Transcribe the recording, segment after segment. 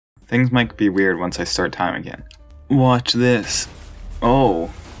Things might be weird once I start time again. Watch this.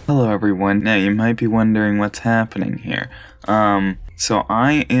 Oh. Hello everyone. Now you might be wondering what's happening here. So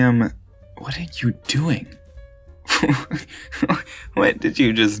I am... What are you doing? What did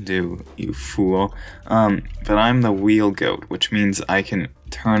you just do, you fool? But I'm the wheel goat, which means I can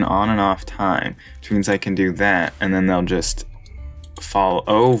turn on and off time, which means I can do that, and then they'll just fall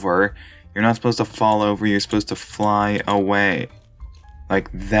over. You're not supposed to fall over, you're supposed to fly away. Like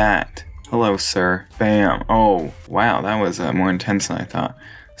that. Hello, sir. Bam. Oh, wow, that was more intense than I thought.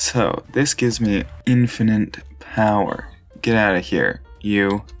 So, this gives me infinite power. Get out of here,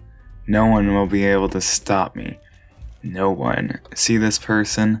 you. No one will be able to stop me. No one. See this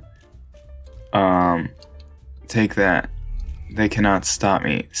person? Take that. They cannot stop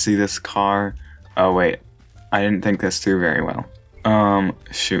me. See this car? Oh, wait. I didn't think this through very well.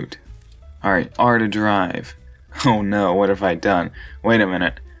 Shoot. Alright, R to drive. Oh no, what have I done? Wait a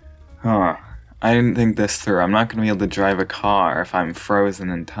minute. Huh. I didn't think this through. I'm not gonna be able to drive a car if I'm frozen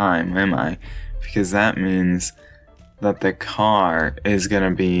in time, am I? Because that means that the car is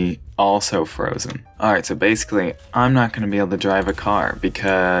gonna be also frozen. Alright, so basically, I'm not gonna be able to drive a car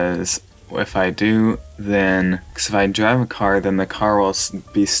because if I do, then... Because if I drive a car, then the car will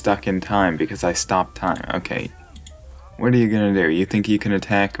be stuck in time because I stopped time. Okay. What are you gonna do? You think you can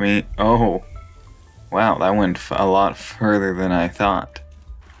attack me? Oh. Wow, that went a lot further than I thought.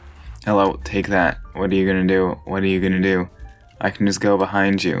 Hello, take that. What are you gonna do? What are you gonna do? I can just go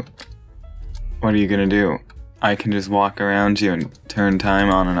behind you. What are you gonna do? I can just walk around you and turn time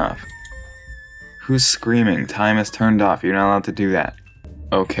on and off. Who's screaming? Time is turned off. You're not allowed to do that.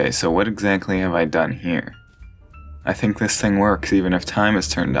 Okay, so what exactly have I done here? I think this thing works even if time is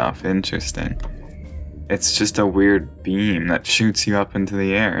turned off. Interesting. It's just a weird beam that shoots you up into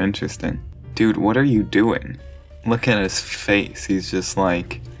the air. Interesting. Dude, what are you doing? Look at his face. He's just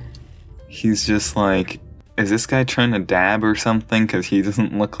like... Is this guy trying to dab or something? Because he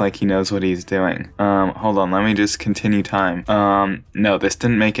doesn't look like he knows what he's doing. Hold on, let me just continue time. No, this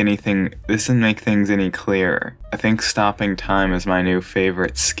didn't make things any clearer. I think stopping time is my new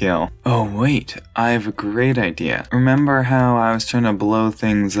favorite skill. Oh wait, I have a great idea. Remember how I was trying to blow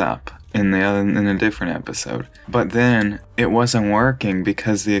things up in a different episode? But then, it wasn't working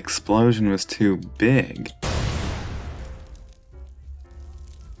because the explosion was too big.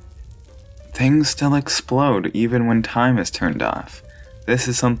 Things still explode even when time is turned off. This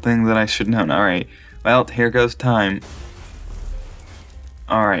is something that I should know. Alright, well, here goes time.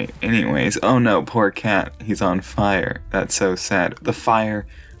 Alright, anyways. Oh no, poor cat. He's on fire. That's so sad. The fire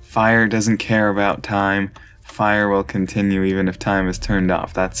doesn't care about time. Fire will continue even if time is turned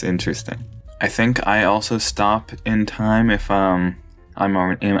off. That's interesting. I think I also stop in time if I'm in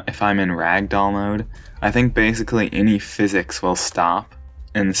ragdoll mode. I think basically any physics will stop.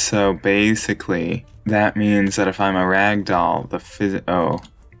 And so basically, that means that if I'm a ragdoll,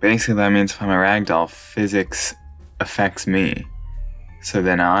 basically that means if I'm a ragdoll, physics affects me. So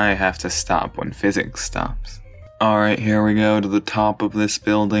then I have to stop when physics stops. Alright, here we go to the top of this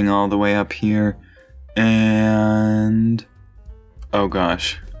building, all the way up here. And... oh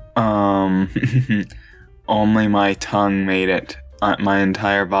gosh. Only my tongue made it. My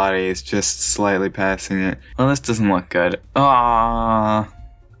entire body is just slightly passing it. Well, this doesn't look good. Ah!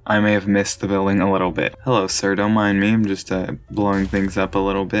 I may have missed the building a little bit. Hello, sir. Don't mind me. I'm just blowing things up a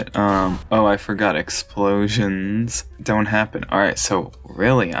little bit. Oh, I forgot. Explosions don't happen. Alright, so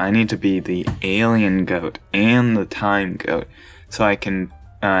really, I need to be the alien goat and the time goat. So I can...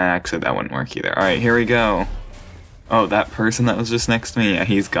 actually, that wouldn't work either. Alright, here we go. Oh, that person that was just next to me? Yeah,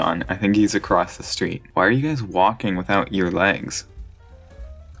 he's gone. I think he's across the street. Why are you guys walking without your legs?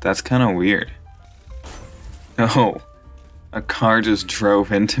 That's kind of weird. Oh. A car just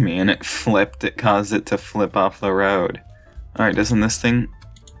drove into me and it flipped. It caused it to flip off the road. Alright, doesn't this thing,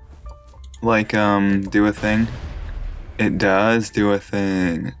 like, do a thing? It does do a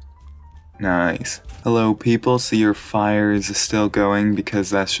thing. Nice. Hello, people. See, your fire is still going because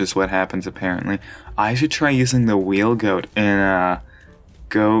that's just what happens, apparently. I should try using the wheel goat in,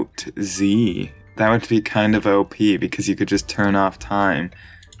 Goat Z. That would be kind of OP because you could just turn off time.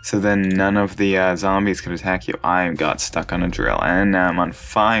 So then none of the zombies could attack you. I got stuck on a drill, and now I'm on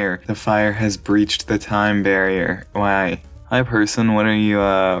fire. The fire has breached the time barrier. Why? Hi, person, what are you,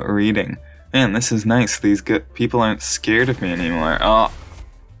 reading? Man, this is nice. These people aren't scared of me anymore. Oh,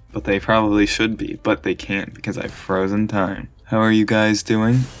 but they probably should be, but they can't because I've frozen time. How are you guys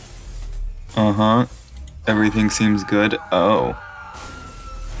doing? Uh-huh. Everything seems good. Oh.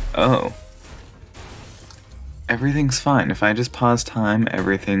 Oh. Everything's fine. If I just pause time,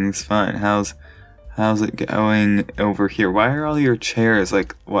 everything's fine. How's How's it going over here? Why are all your chairs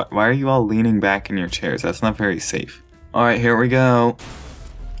like, what? Why are you all leaning back in your chairs? That's not very safe. Alright, here we go.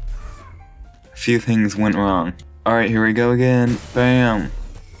 A few things went wrong. Alright, here we go again. Bam.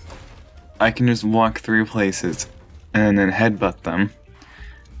 I can just walk through places and then headbutt them.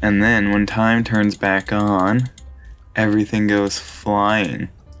 And then when time turns back on, everything goes flying.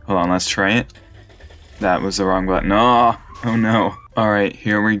 Hold on, let's try it. That was the wrong button. Oh no. Alright,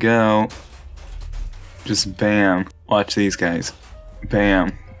 here we go. Just bam. Watch these guys.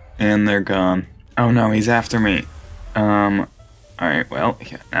 Bam. And they're gone. Oh no, he's after me. Alright, well,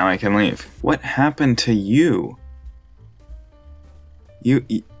 yeah, now I can leave. What happened to you?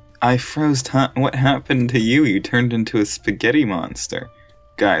 I froze time. What happened to you? You turned into a spaghetti monster.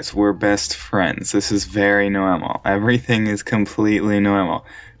 Guys, we're best friends. This is very normal. Everything is completely normal.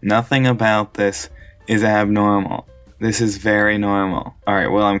 Nothing about this is abnormal. This is very normal.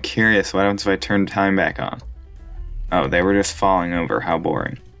 Alright, well, I'm curious. What happens if I turn time back on? Oh, they were just falling over. How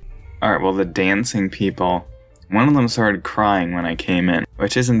boring. Alright, well, the dancing people, one of them started crying when I came in,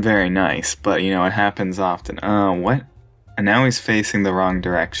 which isn't very nice, but, you know, it happens often. What? And now he's facing the wrong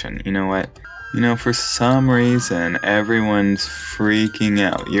direction. You know what? You know, for some reason, everyone's freaking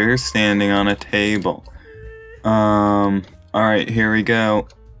out. You're standing on a table. Alright, here we go.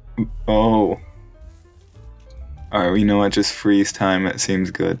 Oh. Alright, you know what? Just freeze time. It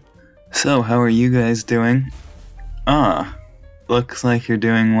seems good. So, how are you guys doing? Looks like you're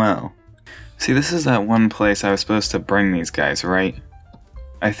doing well. See, this is that one place I was supposed to bring these guys, right?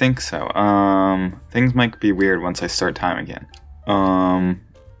 I think so. Things might be weird once I start time again.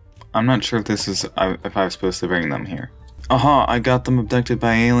 I'm not sure if this is, if I was supposed to bring them here. Aha, I got them abducted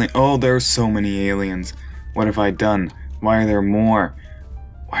by aliens. Oh, there's so many aliens. What have I done? Why are there more?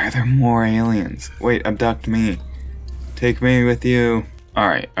 Why are there more aliens? Wait, abduct me. Take me with you.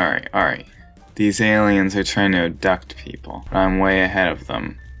 Alright. These aliens are trying to abduct people. I'm way ahead of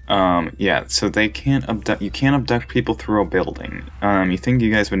them. Yeah, so they can't abduct, you can't abduct people through a building. You think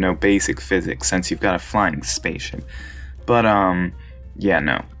you guys would know basic physics since you've got a flying spaceship. But, yeah,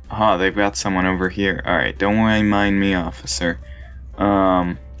 no. Aha, they've got someone over here. Alright, don't worry, mind me, officer.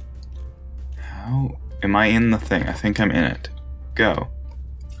 How am I in the thing? I think I'm in it. Go.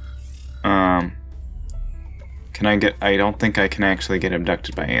 Can I get, I don't think I can actually get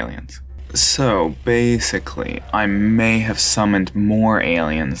abducted by aliens. So, basically, I may have summoned more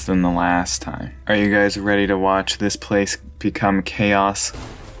aliens than the last time. Are you guys ready to watch this place become chaos?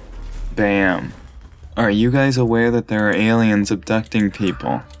 Bam. Are you guys aware that there are aliens abducting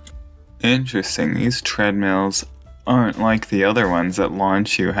people? Interesting, these treadmills aren't like the other ones that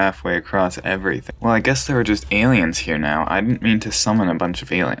launch you halfway across everything. Well, I guess there are just aliens here now. I didn't mean to summon a bunch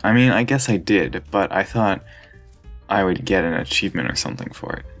of aliens. I mean, I guess I did, but I thought I would get an achievement or something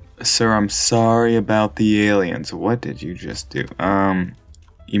for it. Sir, I'm sorry about the aliens. What did you just do?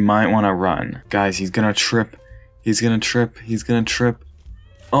 You might want to run. Guys, he's gonna trip. He's gonna trip. He's gonna trip.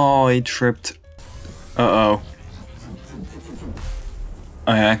 Oh, he tripped. Uh-oh.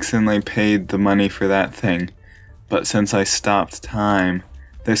 I accidentally paid the money for that thing. But since I stopped time,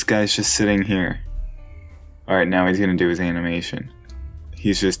 this guy's just sitting here. Alright, now he's gonna do his animation.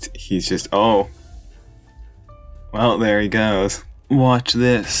 He's just, oh. Well, there he goes. Watch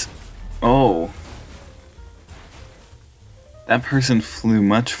this. Oh. That person flew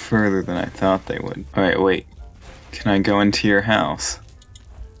much further than I thought they would. Alright, wait. Can I go into your house?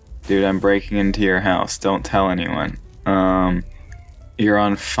 Dude, I'm breaking into your house. Don't tell anyone. You're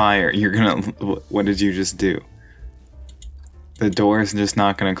on fire. You're gonna... What did you just do? The door is just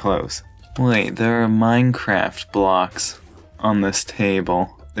not gonna close. Wait, there are Minecraft blocks on this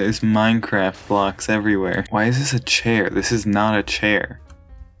table. There's Minecraft blocks everywhere. Why is this a chair? This is not a chair.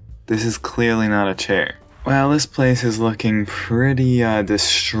 This is clearly not a chair. Well, this place is looking pretty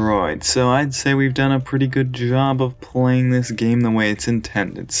destroyed, so I'd say we've done a pretty good job of playing this game the way it's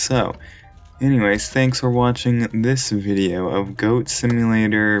intended. So, anyways, thanks for watching this video of Goat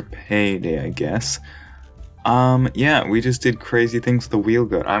Simulator Payday, I guess. Yeah, we just did crazy things with the wheel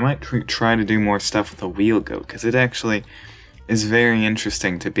goat. I might try to do more stuff with the wheel goat, because it actually is very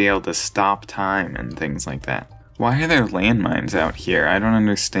interesting to be able to stop time and things like that. Why are there landmines out here? I don't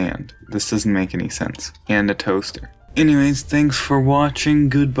understand. This doesn't make any sense. And a toaster. Anyways, thanks for watching.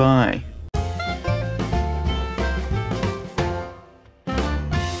 Goodbye.